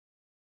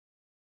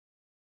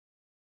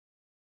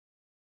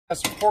Got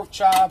some pork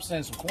chops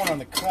and some corn on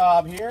the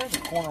cob here. The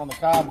corn on the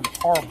cob we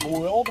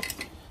parboiled,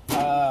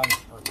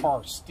 or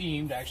par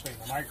steamed actually in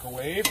the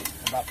microwave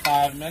in about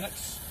 5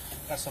 minutes.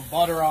 Got some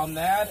butter on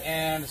that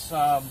and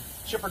some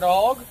chipper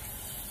dog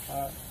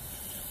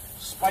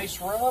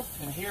spice rub.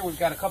 And here we've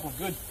got a couple of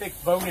good thick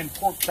bone-in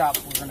pork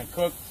chops we're going to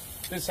cook.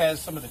 This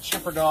has some of the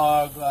chipper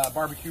dog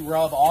barbecue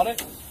rub on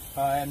it,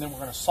 and then we're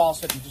going to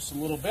sauce it in just a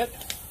little bit.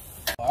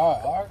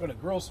 All right, going to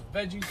grill some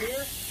veggies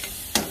here.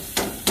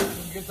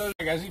 Get those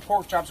guys. These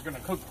pork chops are going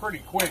to cook pretty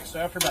quick, so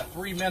after about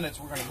 3 minutes,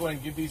 we're going to go ahead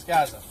and give these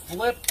guys a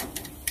flip.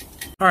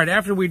 All right,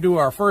 after we do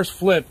our first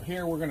flip,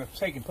 here we're going to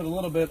take and put a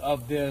little bit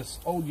of this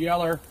Old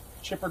Yeller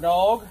chipper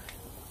dog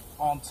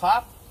on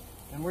top,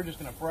 and we're just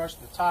going to brush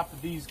the top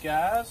of these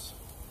guys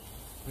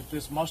with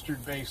this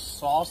mustard-based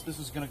sauce. This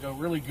is going to go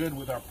really good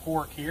with our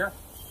pork here.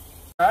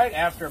 All right,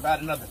 after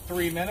about another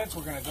 3 minutes,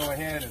 we're going to go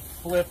ahead and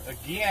flip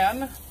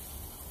again,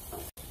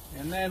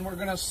 and then we're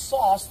going to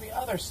sauce the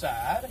other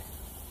side.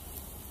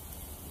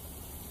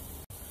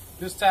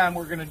 This time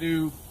we're going to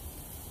do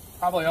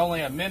probably only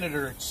a minute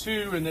or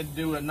two and then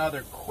do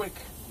another quick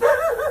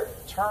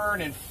turn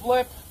and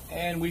flip,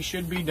 and we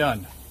should be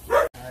done.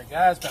 All right,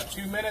 guys, about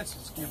 2 minutes.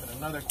 Let's give it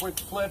another quick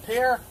flip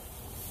here.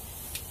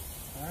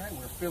 All right,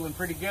 we're feeling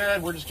pretty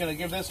good. We're just going to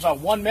give this about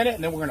 1 minute,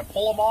 and then we're going to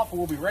pull them off, and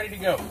we'll be ready to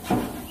go. All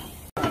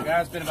right,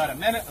 guys, it's been about a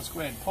minute. Let's go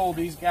ahead and pull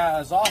these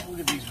guys off. Look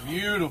at these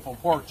beautiful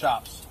pork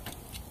chops.